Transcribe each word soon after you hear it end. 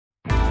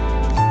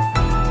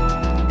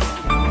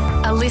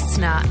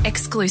Listener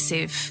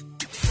exclusive.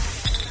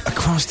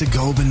 Across the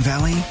Goulburn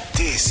Valley,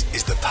 this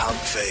is the Pub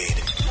Feed.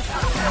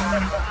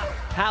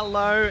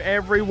 Hello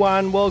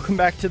everyone, welcome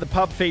back to the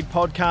Pub Feed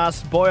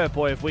podcast. Boy oh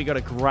boy, have we got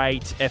a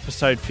great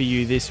episode for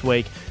you this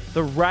week.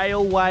 The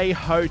Railway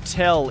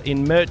Hotel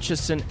in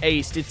Murchison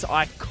East. It's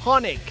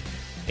iconic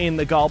in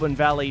the Goulburn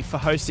Valley for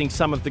hosting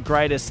some of the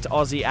greatest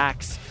Aussie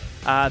acts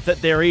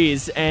that there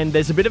is. And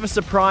there's a bit of a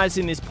surprise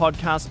in this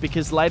podcast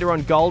because later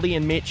on Goldie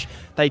and Mitch,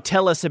 they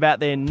tell us about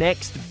their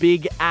next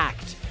big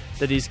act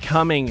that is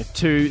coming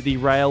to the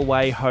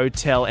Railway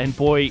Hotel. And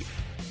boy,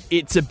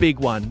 it's a big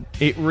one.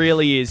 It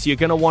really is. You're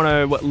going to want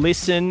to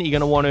listen. You're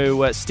going to want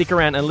to stick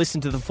around and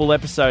listen to the full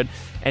episode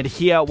and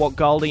hear what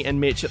Goldie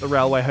and Mitch at the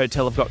Railway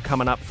Hotel have got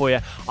coming up for you.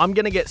 I'm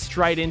going to get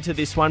straight into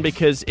this one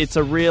because it's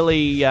a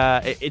really,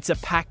 it's a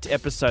packed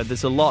episode.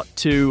 There's a lot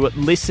to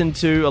listen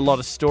to, a lot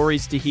of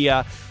stories to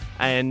hear,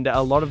 and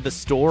a lot of the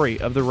story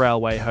of the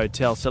Railway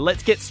Hotel. So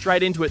let's get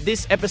straight into it.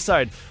 This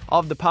episode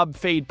of the Pub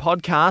Feed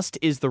podcast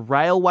is the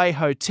Railway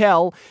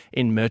Hotel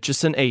in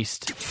Murchison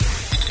East.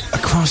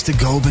 Across the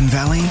Goulburn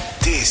Valley,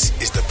 this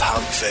is the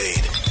Pub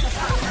Feed.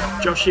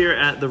 Josh here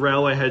at the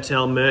Railway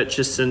Hotel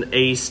Murchison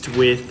East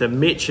with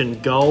Mitch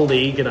and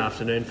Goldie. Good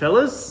afternoon,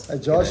 fellas. Hey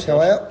Josh, how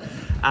are you?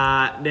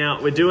 Now,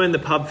 we're doing the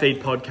Pub Feed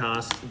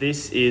podcast.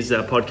 This is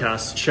a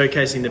podcast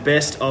showcasing the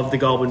best of the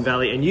Goulburn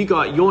Valley. And you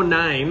got your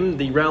name,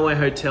 the Railway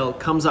Hotel,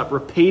 comes up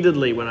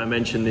repeatedly when I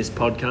mention this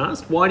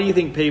podcast. Why do you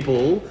think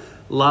people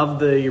love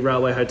the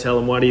Railway Hotel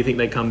and why do you think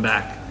they come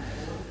back?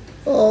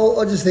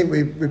 Oh, I just think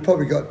we've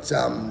probably got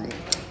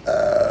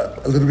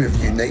a little bit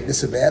of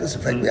uniqueness about us.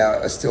 In fact, we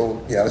are still,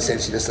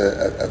 essentially just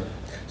a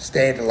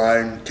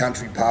standalone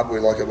country pub. We're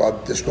like,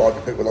 I describe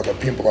to people like a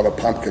pimple on a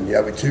pumpkin.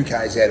 We're 2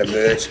 k's out of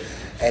Murch,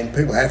 and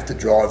people have to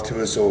drive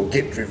to us or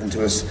get driven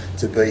to us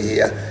to be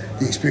here.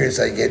 The experience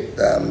they get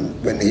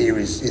when they're here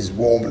is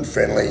warm and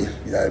friendly.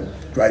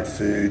 Great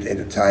food,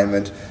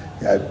 entertainment.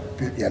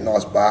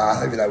 Nice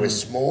bar. Even though we're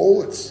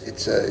small,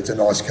 it's a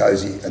nice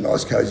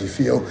cozy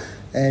feel.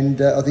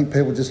 And I think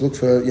people just look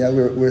for,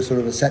 we're sort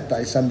of a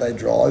Saturday, Sunday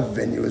drive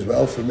venue as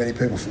well for many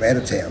people from out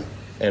of town.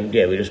 And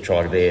we just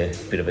try to be a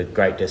bit of a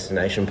great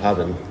destination pub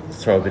and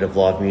throw a bit of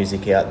live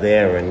music out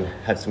there and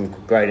have some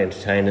great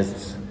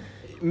entertainers.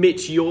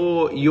 Mitch,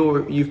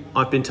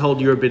 I've been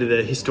told you're a bit of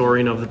the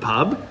historian of the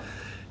pub.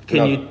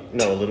 Can you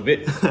know a little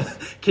bit?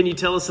 Can you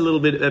tell us a little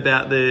bit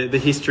about the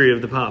history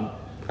of the pub?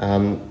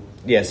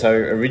 So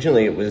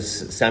originally it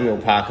was Samuel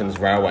Parkins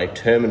Railway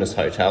Terminus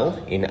Hotel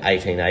in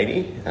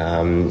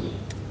 1880.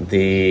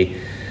 The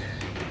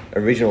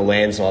original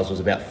land size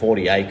was about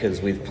 40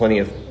 acres with plenty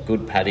of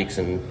good paddocks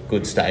and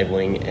good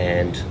stabling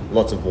and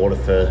lots of water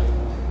for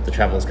the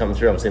travellers coming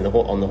through. Obviously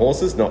on the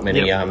horses, not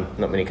many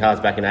cars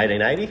back in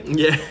 1880.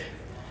 Yeah.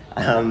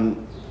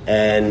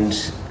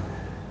 And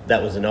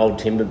that was an old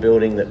timber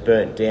building that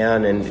burnt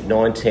down, and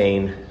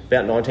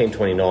about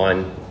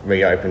 1929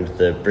 reopened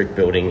the brick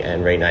building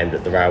and renamed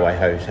it the Railway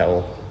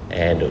Hotel,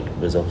 and it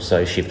was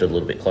also shifted a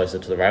little bit closer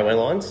to the railway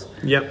lines.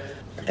 Yep.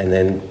 And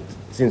then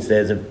since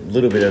there's a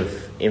little bit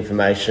of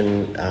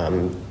information,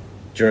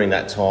 during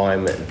that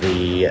time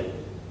the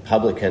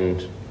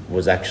publican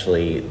was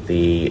actually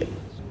the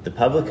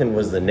publican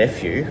was the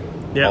nephew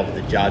of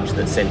the judge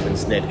that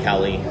sentenced Ned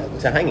Kelly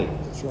to hanging.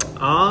 That's right.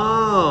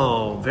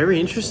 Oh, very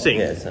interesting.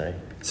 Yeah,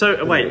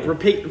 So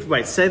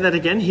wait, say that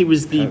again. He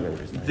was the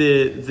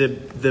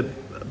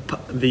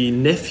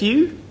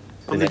nephew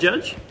of the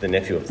judge? The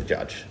nephew of the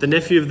judge. The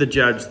nephew of the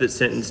judge that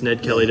sentenced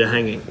Ned Kelly to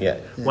hanging. Yeah.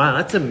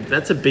 Wow,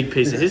 that's a big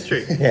piece of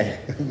history. Yeah.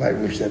 Maybe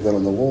we should have that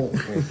on the wall.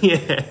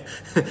 Yeah.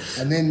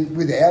 And then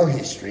with our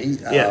history,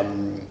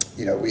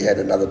 we had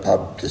another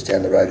pub just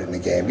down the road in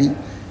Nagambie,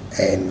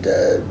 and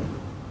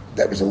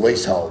that was a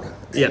leasehold.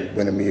 Yeah.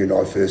 When Amir and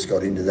I first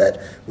got into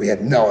that, we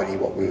had no idea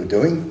what we were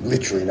doing,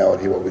 literally no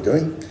idea what we were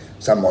doing.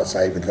 Some might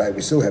say even today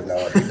we still have no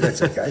idea, but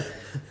that's okay.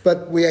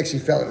 But we actually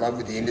fell in love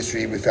with the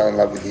industry, we fell in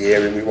love with the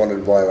area, and we wanted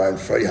to buy our own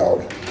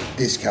freehold.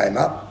 This came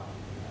up,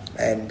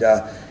 and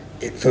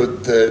for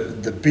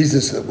the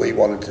business that we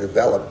wanted to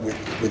develop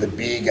with a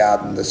beer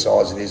garden the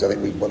size it is, I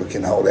think we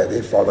can hold out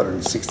there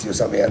 560 or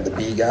something out of the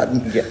beer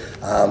garden. Yeah.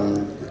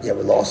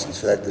 We're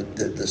licensed for that.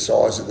 The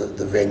size of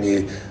the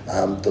venue,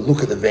 the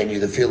look of the venue,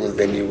 the feel of the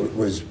venue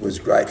was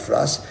great for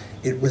us.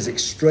 It was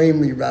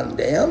extremely run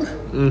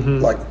down,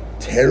 like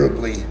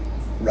terribly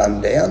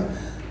run down.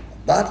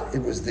 But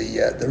it was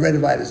the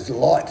renovator's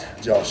delight,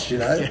 Josh.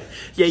 Yeah,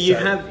 you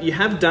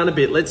have done a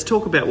bit. Let's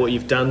talk about what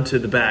you've done to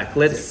the back.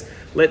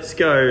 Let's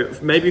go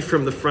maybe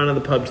from the front of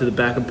the pub to the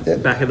back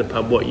of the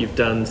pub. What you've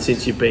done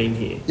since you've been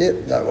here. Yeah,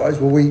 no worries.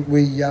 Well,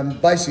 we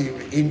basically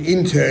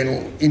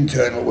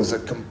internal was a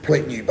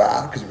complete new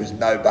bar because there was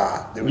no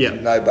bar. There was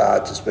no bar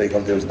to speak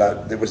of.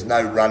 There was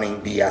no running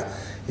beer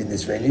in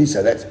this venue,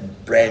 so that's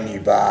brand new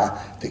bar.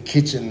 The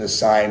kitchen the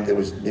same.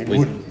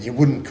 You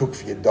wouldn't cook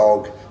for your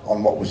dog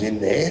on what was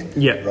in there.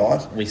 Yeah.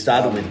 Right. We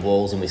started with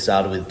walls, and we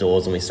started with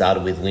doors, and we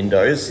started with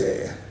windows.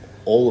 Yeah.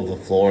 All of the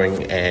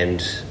flooring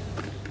and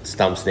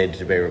stumps needed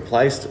to be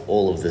replaced.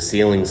 All of the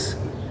ceilings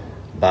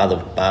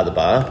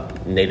bar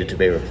needed to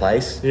be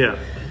replaced. Yeah.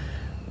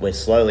 We're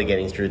slowly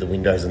getting through the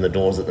windows and the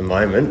doors at the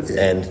moment,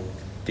 and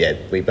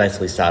we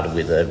basically started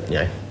with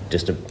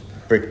just a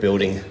brick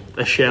building.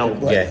 A shell.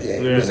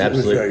 An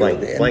absolute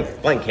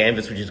blank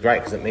canvas, which is great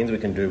because it means we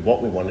can do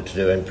what we wanted to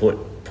do and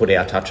put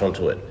our touch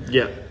onto it.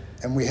 Yeah.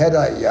 And we had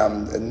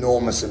a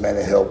enormous amount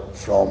of help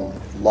from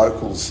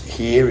locals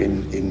here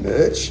in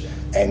Murch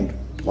and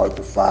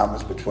local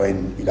farmers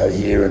between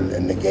here and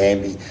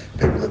Nagambie,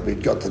 people that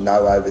we'd got to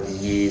know over the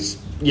years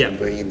from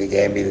being in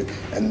Nagambie.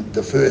 And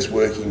the first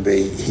working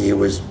bee here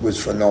was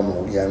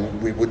phenomenal.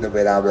 We wouldn't have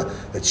been able to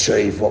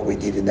achieve what we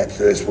did in that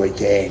first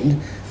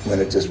weekend when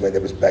it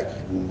was back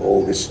in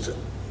August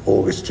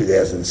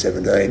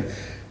 2017.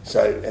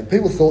 So, and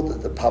people thought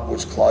that the pub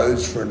was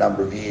closed for a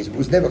number of years. It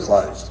was never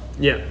closed.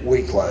 Yeah.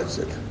 We closed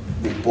it.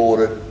 We bought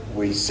it.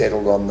 We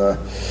settled on the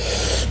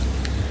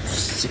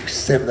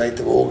 17th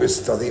of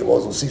August, I think it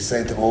was, or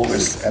 16th of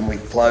August, and we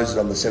closed it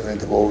on the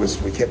 17th of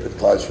August. We kept it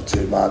closed for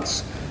 2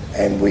 months,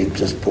 and we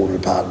just pulled it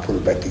apart and put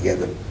it back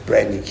together.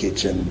 Brand new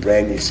kitchen,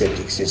 brand new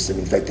septic system.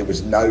 In fact, there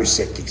was no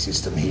septic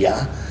system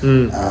here,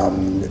 so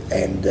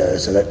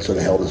that sort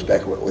of held us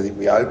back. I think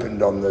we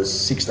opened on the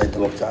 16th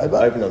of October.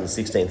 Opened on the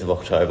 16th of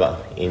October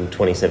in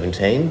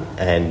 2017,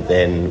 and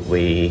then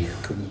we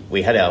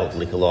had our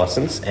liquor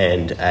licence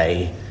and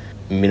a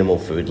minimal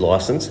food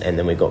licence, and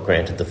then we got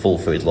granted the full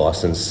food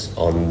licence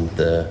on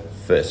the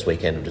first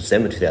weekend of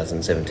December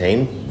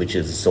 2017, which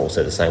is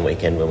also the same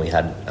weekend when we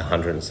had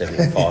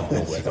 175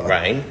 mil worth of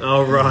rain.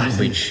 Oh, right.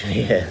 Which,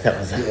 that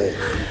was...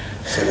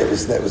 So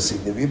that was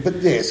significant.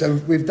 But, so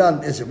we've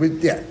done...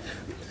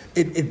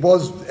 It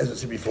was, as I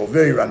said before,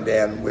 very run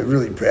down. We're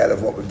really proud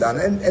of what we've done,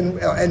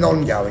 and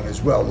ongoing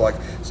as well.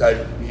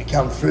 So you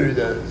come through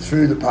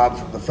the pub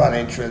from the front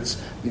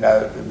entrance. We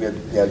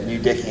have new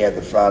decking out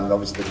the front.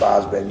 Obviously, the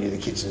bar's brand new, the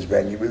kitchen's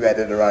brand new. We've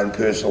added our own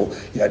personal,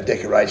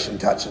 decoration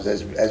touches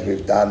as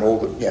we've done. All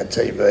the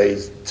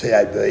TVs,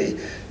 TAB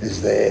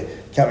is there.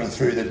 Coming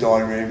through the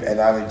dining room, and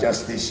only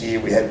just this year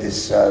we had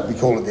this. We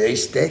call it the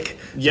East Deck.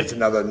 Yep. So it's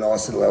another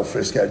nice little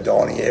alfresco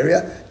dining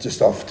area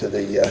just off to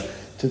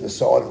the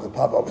side of the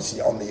pub, obviously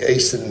on the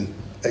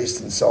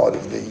eastern side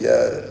of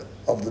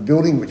the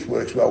building, which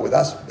works well with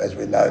us, as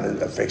we're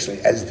known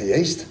affectionately as the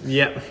East.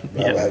 Yep.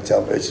 Railway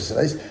Hotel versus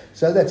the East.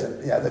 So that's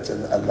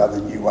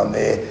another new one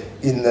there.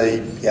 In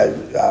the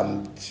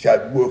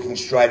working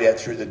straight out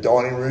through the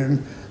dining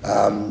room,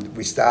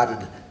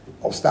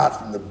 I'll start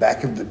from the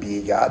back of the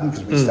beer garden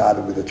because we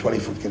started with a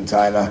 20-foot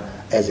container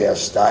as our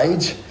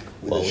stage.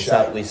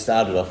 We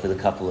started off with a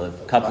couple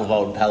of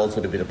old pallets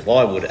with a bit of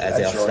plywood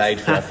as our stage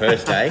for our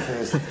first day.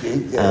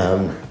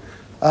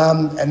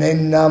 And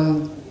then,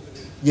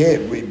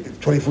 we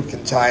 20-foot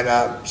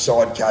container,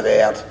 side cut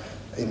out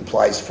in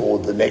place for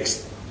the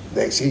next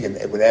gig. And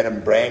when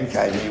Adam Brand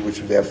came here, which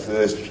was our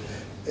first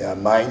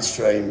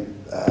mainstream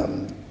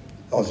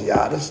Aussie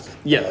artist,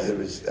 who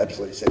was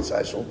absolutely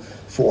sensational,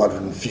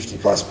 450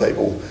 plus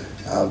people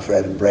for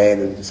Adam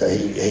Brand, and so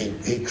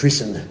he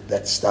christened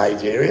that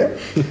stage area.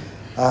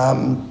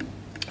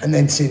 And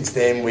then since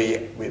then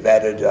we've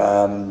added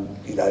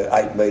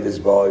 8 metres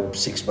by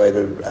 6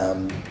 metre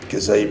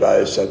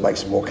gazebo, so it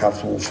makes it more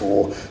comfortable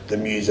for the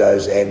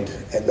musos and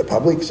the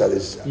public. So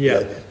there's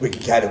we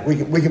can cater.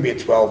 We can be a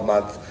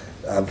 12-month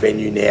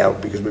venue now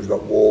because we've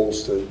got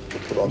walls to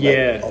put on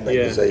that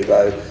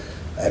gazebo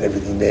and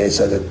everything there,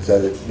 so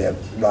that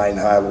rain,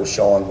 hail or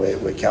shine,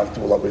 we're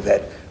comfortable. Like we've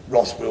had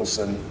Ross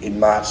Wilson in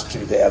March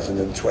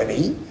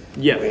 2020.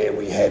 Where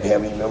we had how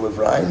many mil of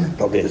rain?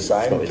 Probably the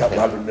same, a couple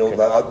hundred mil.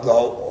 The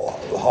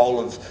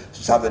whole of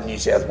southern New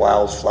South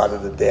Wales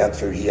flooded it down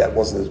through here. It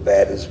wasn't as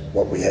bad as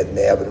what we had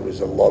now, but it was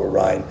a lot of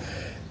rain.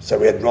 So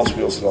we had Ross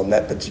Wilson on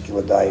that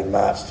particular day in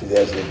March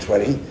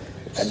 2020.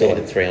 And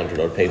then 300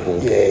 odd people.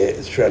 Yeah,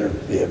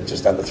 300.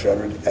 Just under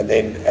 300. And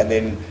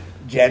then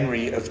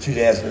January of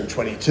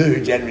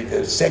 2022, January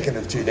the 2nd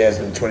of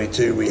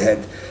 2022, we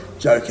had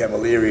Joe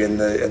Camilleri and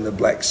the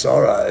Black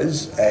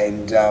Sorrows,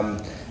 and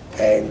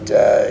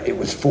it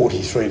was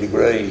 43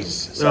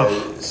 degrees. So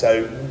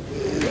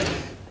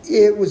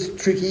it was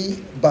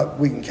tricky, but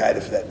we can cater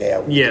for that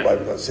now. The way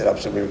we've got set up.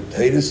 So we have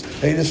heaters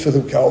for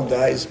the cold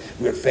days.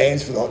 We've got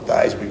fans for the hot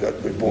days. We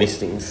bought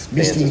misting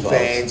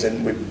fans,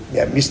 and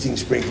misting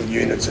sprinkler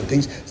units and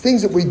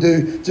things that we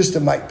do just to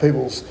make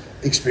people's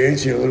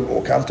experience here a little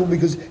more comfortable.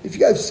 Because if you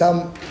go to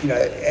some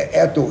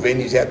outdoor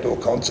venues, outdoor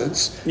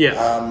concerts,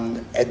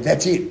 and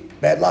that's it.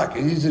 Bad luck.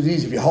 It is.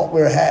 If you're hot,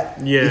 wear a hat.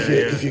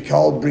 If you're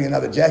cold, bring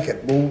another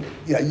jacket. Well,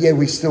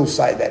 we still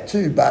say that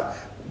too, but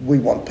we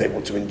want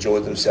people to enjoy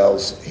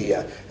themselves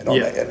here. And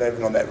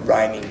even on that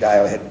raining day,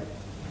 I had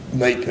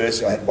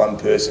one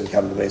person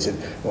come to me and said,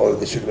 "Well,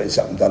 there should have been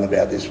something done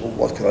about this." Well,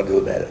 what can I do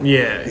about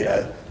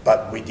it?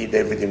 But we did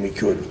everything we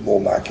could.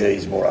 More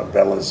marquees, more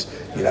umbrellas.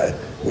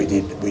 We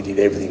did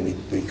everything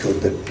we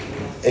could. But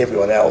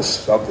everyone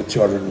else, of the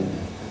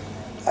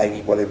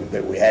 280 whatever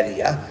people we had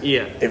here,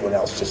 everyone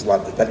else just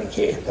loved it. They didn't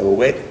care. They were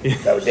wet.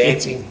 They were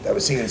dancing. They were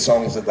singing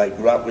songs that they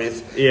grew up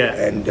with.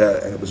 And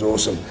it was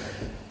awesome.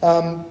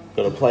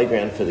 got a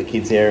playground for the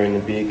kids area in the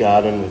beer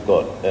garden. We've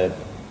got a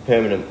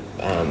permanent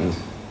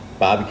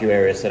barbecue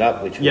area set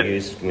up, which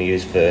we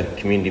use for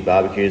community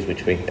barbecues,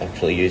 which we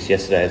actually used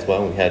yesterday as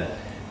well. We had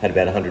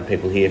about 100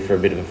 people here for a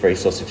bit of a free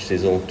sausage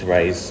sizzle to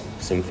raise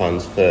some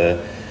funds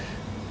for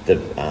the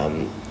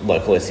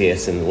local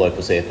SES and the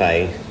local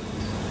CFA,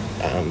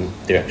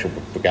 their actual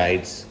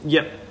brigades.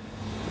 Yep.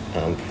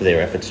 For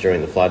their efforts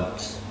during the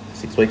floods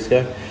 6 weeks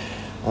ago.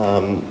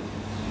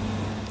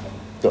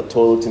 Got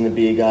toilets in the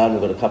beer garden.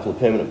 We've got a couple of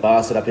permanent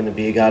bars set up in the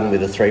beer garden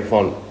with a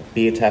 3-font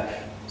beer tap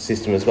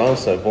system as well.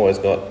 So I've always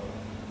got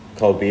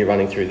cold beer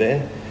running through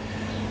there.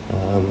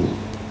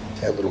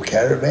 Our little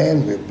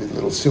caravan, with a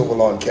little silver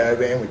line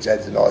caravan, which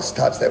adds a nice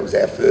touch. That was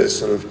our first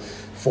sort of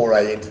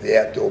foray into the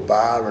outdoor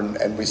bar,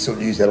 and we still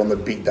use that on the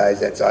big days.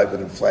 That's open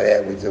and flat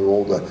out. We do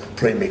all the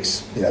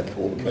premix,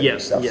 all the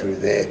premix stuff through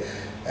there.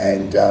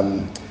 And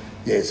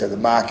so the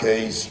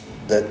marquees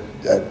that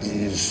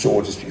you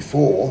saw just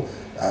before,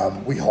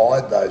 we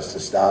hired those to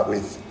start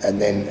with, and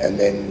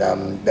then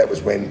that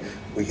was when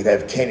we could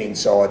have 10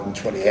 inside and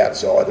 20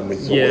 outside, and we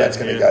thought, well, that's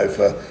going to go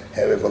for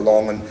however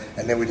long,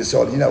 and then we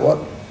decided, you know what,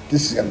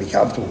 this is going to be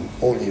comfortable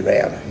all year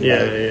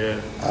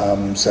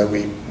round. So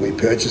we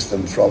purchased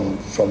them from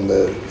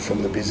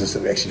the business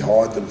that we actually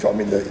hired them from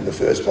in the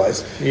first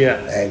place.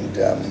 And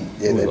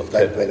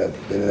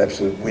they've been an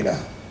absolute winner.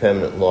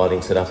 Permanent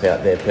lighting set up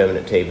out there,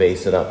 permanent TV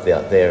set up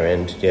out there,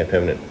 and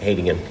permanent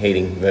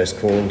heating versus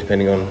cooling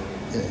depending on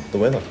the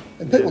weather.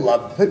 And people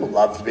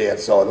love to be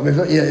outside. I mean,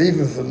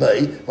 even for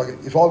me, like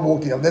if I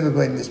walked in, I've never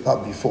been in this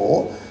pub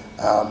before.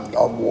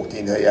 I've walked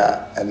in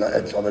here, and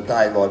it's on a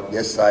day like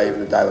yesterday,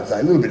 even a day like today,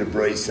 a little bit of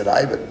breeze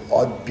today, but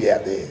I'd be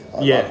out there. I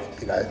love,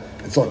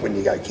 it's like when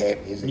you go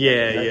camping, isn't it?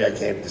 You don't go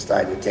camping to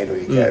stay in your tent or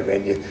your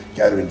caravan. You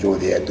go to enjoy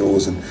the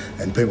outdoors,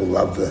 and people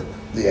love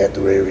the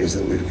outdoor areas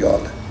that we've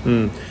got.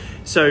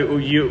 So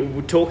you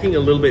were talking a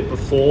little bit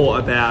before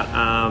about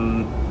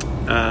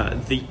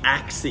the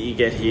acts that you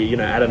get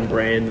here, Adam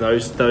Brand,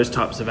 those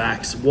types of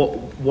acts.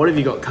 What have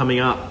you got coming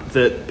up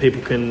that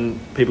people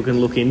can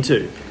look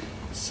into?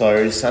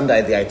 So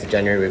Sunday the 8th of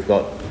January we've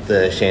got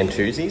the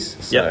Shantuzis.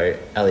 So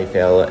Ali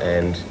Fowler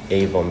and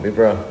Eve von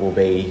Bibra will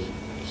be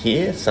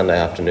here Sunday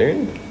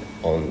afternoon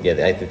on the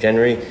 8th of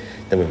January.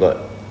 Then we've got...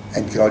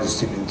 And can I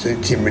just tip in too,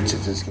 Tim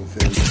Richards has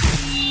confirmed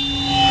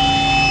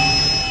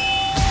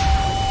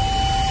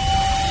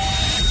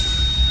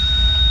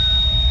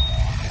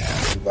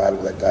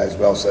available that day as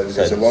well. So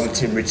there's a lot of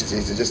Tim Richards.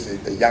 He's just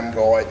a young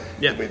guy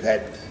that we've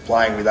had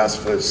playing with us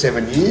for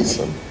 7 years.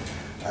 Awesome.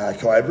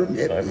 Kai Abram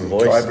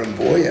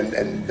boy,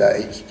 and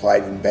he's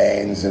played in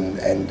bands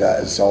and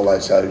solo.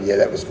 So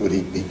that was good.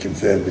 He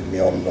confirmed with me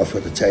on. I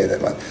forgot to tell you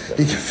that one.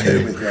 He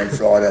confirmed with me on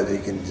Friday that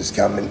he can just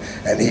come in,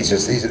 and he's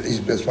just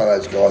one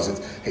of those guys that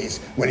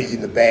when he's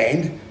in the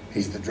band,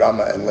 he's the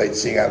drummer and lead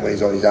singer. When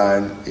he's on his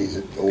own, he's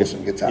an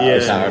awesome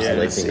guitarist and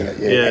lead singer.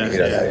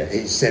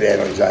 He's set out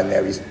on his own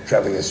now. He's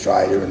travelling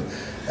Australia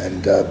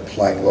and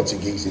playing lots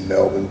of gigs in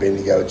Melbourne,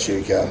 Bendigo,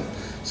 Echuca.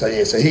 So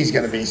he's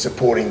going to be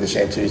supporting the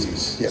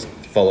Shantuzis. Yep.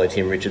 Follow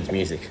Tim Richards'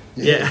 music.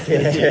 Yeah.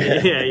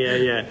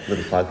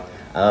 Little plug.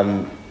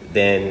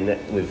 Then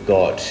we've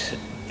got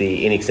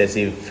the In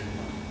Excessive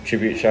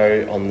tribute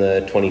show on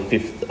the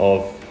 25th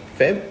of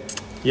Feb.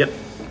 Yep.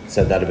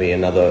 So that'll be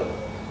another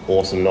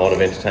awesome night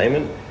of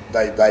entertainment.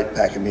 They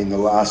pack them in. The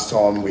last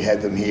time we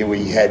had them here,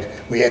 we had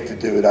to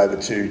do it over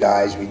 2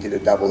 days. We did a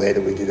double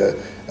header. We did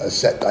a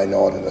Saturday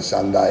night and a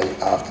Sunday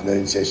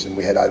afternoon session.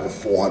 We had over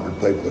 400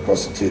 people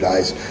across the 2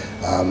 days,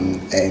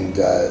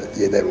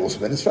 they're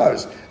awesome. And as far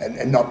as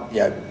and not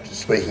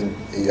speaking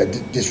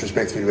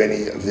disrespectfully to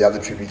any of the other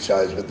tribute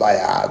shows, but they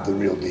are the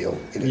real deal.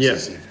 In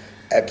Excessive.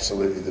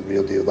 Absolutely the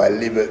real deal. They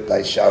live it.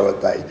 They show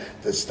it.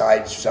 The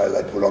stage show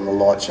they put on, the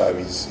light show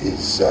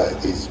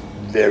is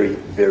very,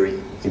 very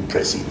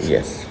impressive.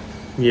 Yes.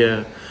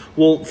 Yeah.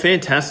 Well,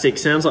 fantastic.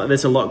 Sounds like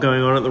there's a lot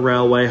going on at the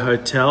Railway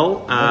Hotel.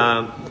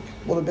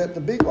 What about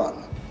the big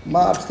one?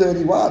 March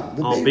 31.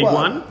 The big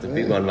one. The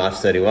big one, March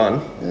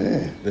 31.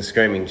 Yeah. The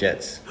Screaming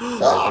Jets.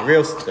 The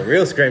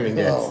real Screaming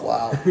Jets. Oh,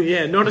 wow.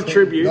 Yeah, not a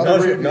tribute. Not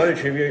a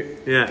tribute.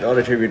 Yeah. Not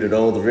a tribute at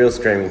all. The real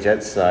Screaming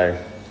Jets, so...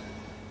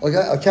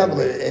 I can't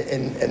believe it,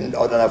 and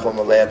I don't know if I'm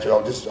allowed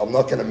to. I'm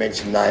not going to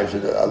mention names,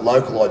 but a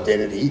local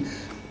identity.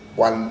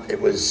 One,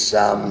 it was...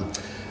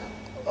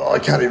 I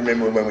can't even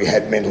remember when we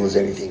had Mental as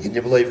Anything. Can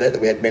you believe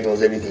that we had Mental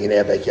as Anything in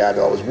our backyard?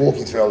 I was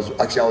walking through. I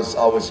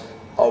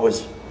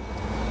was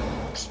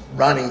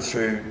running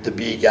through the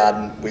beer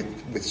garden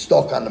with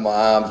stock under my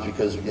arms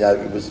because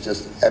it was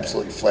just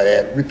absolutely flat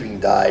out, ripping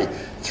day,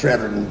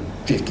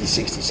 350,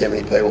 60,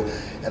 70 people,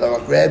 and I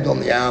got grabbed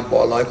on the arm by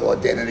a local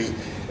identity.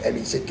 And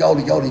he said,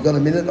 Goldie, you got a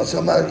minute? And I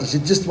said, no. He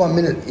said, just 1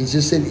 minute. He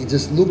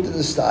just looked at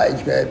the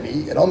stage, grabbed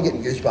me, and I'm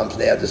getting goosebumps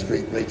now just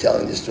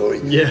retelling this story.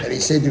 Yeah. And he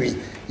said to me,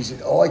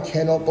 I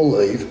cannot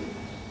believe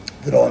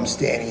that I'm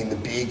standing in the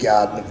beer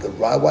garden of the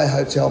Railway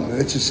Hotel,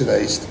 Murchison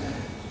East,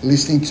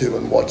 listening to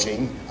and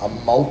watching a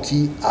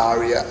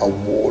multi-ARIA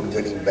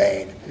award-winning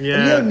band.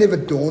 Yeah. And it never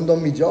dawned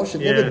on me, Josh.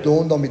 It never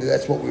dawned on me that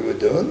that's what we were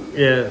doing.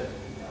 Yeah.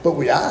 But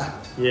we are.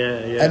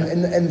 Yeah.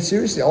 And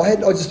seriously, I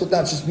just thought,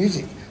 no, it's just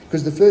music.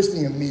 Because the first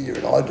thing Amelia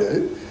and I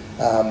do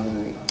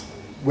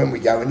when we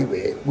go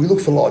anywhere, we look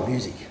for live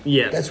music.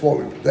 Yeah. That's why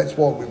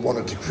we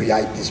wanted to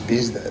create this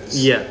business.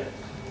 Yeah.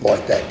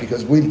 Like that,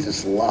 because we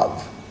just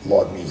love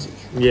live music.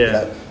 Yeah. You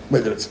know,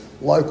 whether it's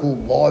local,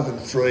 live and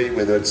free,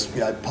 whether it's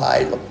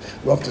paid. Look,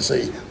 we're off to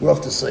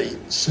see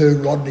Sir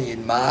Rodney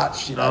in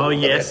March. We've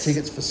got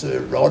tickets for Sir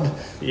Rod, March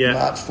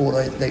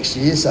 14th next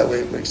year. So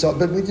we're excited,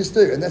 but we just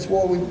do, and that's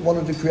why we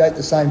wanted to create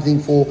the same thing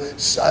for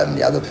so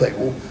many other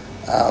people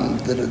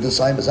that are the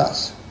same as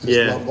us.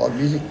 Just love live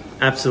music.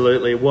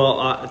 Absolutely.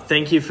 Well,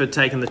 thank you for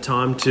taking the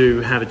time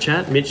to have a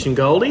chat, Mitch and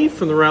Goldie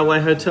from the Railway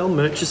Hotel,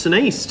 Murchison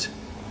East.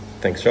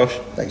 Thanks, Josh.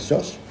 Thanks,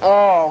 Josh.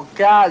 Oh,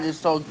 God, it's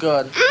so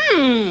good.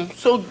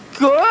 So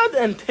good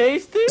and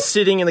tasty.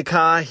 Sitting in the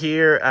car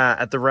here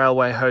at the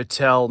Railway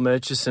Hotel,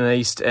 Murchison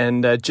East,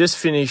 and just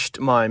finished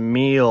my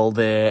meal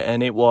there,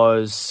 and it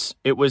was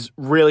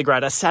really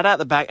great. I sat out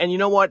the back, and you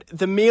know what?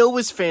 The meal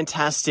was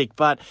fantastic,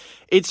 but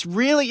it's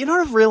really, you know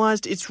what I've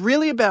realised? It's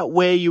really about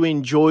where you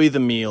enjoy the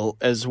meal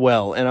as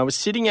well. And I was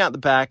sitting out the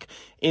back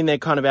in their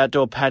kind of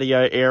outdoor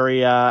patio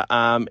area,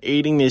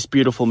 eating this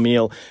beautiful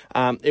meal.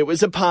 It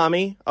was a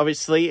palmy,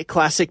 obviously, a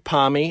classic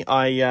palmy.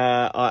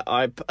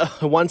 I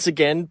once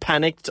again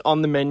panicked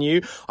on the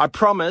menu. I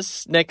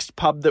promise next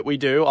pub that we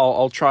do,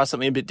 I'll try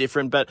something a bit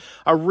different, but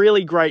a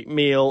really great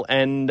meal.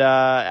 And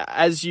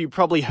as you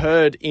probably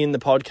heard in the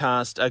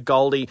podcast,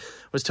 Goldie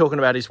was talking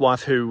about his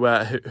wife who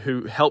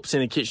helps in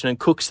the kitchen and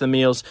cooks the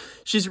meals.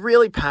 She's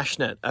really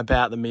passionate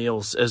about the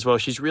meals as well.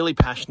 She's really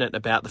passionate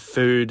about the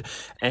food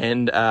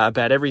and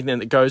about everything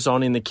that goes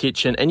on in the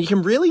kitchen. And you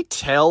can really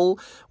tell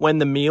when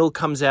the meal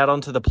comes out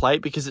onto the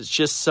plate because it's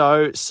just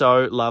so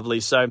lovely.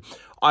 So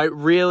I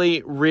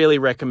really, really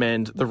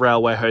recommend the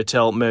Railway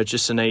Hotel,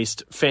 Murchison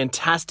East.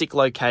 Fantastic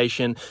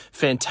location,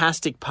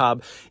 fantastic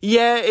pub.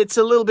 Yeah, it's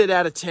a little bit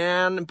out of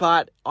town,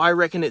 but I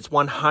reckon it's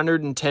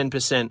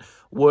 110%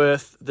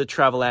 worth the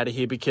travel out of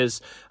here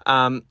because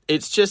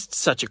it's just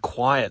such a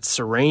quiet,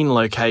 serene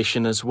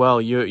location as well.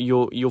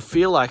 You'll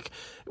feel like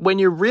when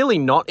you're really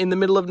not in the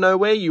middle of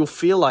nowhere, you'll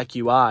feel like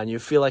you are, and you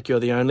feel like you're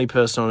the only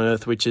person on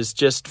earth, which is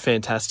just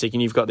fantastic.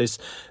 And you've got this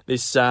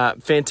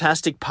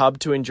fantastic pub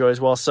to enjoy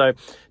as well. So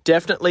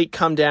definitely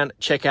come down,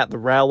 check out the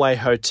Railway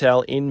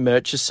Hotel in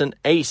Murchison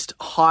East.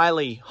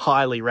 Highly,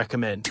 highly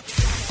recommend.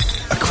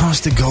 Across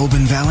the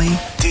Goulburn Valley,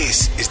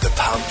 this is the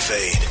Pub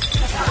Feed.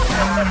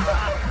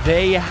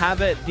 There you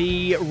have it,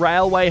 the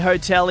Railway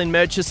Hotel in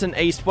Murchison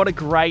East. What a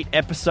great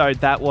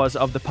episode that was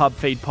of the Pub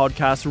Feed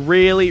podcast.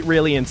 Really,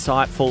 really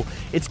insightful.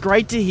 It's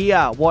great to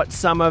hear what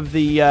some of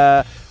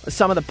the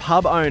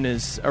pub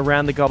owners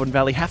around the Goulburn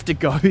Valley have to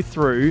go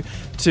through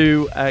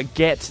to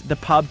get the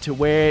pub to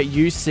where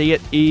you see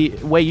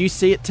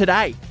it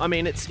today. I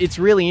mean, it's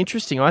really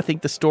interesting. I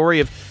think the story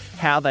of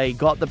how they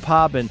got the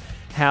pub and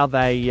how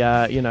they,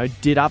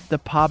 did up the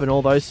pub and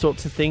all those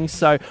sorts of things.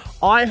 So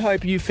I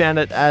hope you found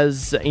it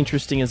as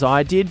interesting as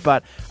I did,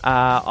 but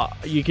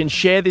you can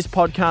share this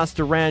podcast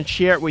around,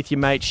 share it with your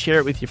mates, share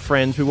it with your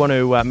friends. We want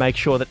to make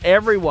sure that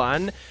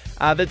everyone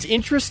that's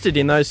interested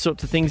in those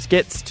sorts of things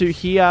gets to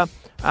hear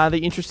the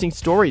interesting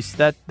stories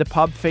that the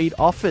Pub Feed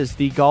offers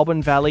the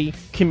Goulburn Valley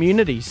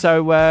community.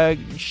 So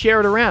share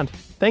it around.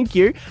 Thank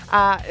you.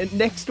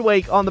 Next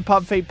week on the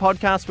Pub Feed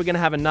podcast, we're going to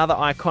have another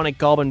iconic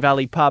Goulburn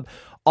Valley pub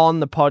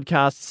on the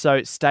podcast,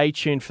 so stay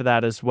tuned for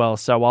that as well.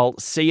 So I'll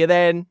see you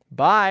then.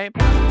 Bye.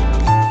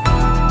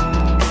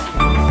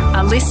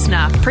 A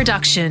listener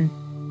production.